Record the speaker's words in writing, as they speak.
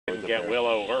get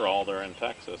willow or alder in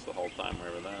Texas the whole time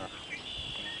we were there.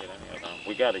 Get any of them.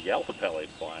 We got a yellow-bellied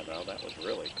fly though. That was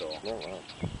really cool. Oh wow!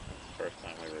 That's the first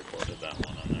time we recorded that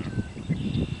one on there.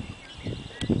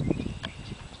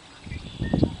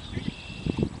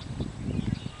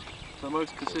 The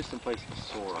most consistent place to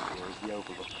soar up here is the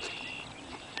overlook.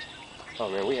 Oh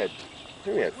man, we had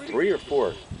 3 or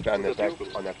 4 on that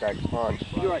back pond.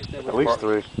 You're right. At least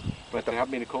 3. But they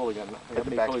haven't been calling on. They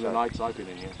haven't been calling the nights I've been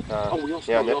in here. We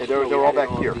also they're all back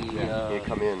here. You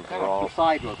come in. They're all the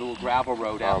side road, the little gravel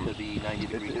road after the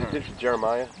 90-degree turn. This is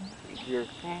Jeremiah here.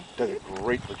 Does a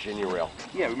great Virginia rail.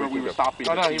 Yeah, remember we were stopping.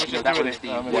 Oh no, he was just that doing was it. the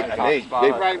Right. spot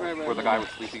where the guy was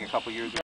sleeping a couple years ago.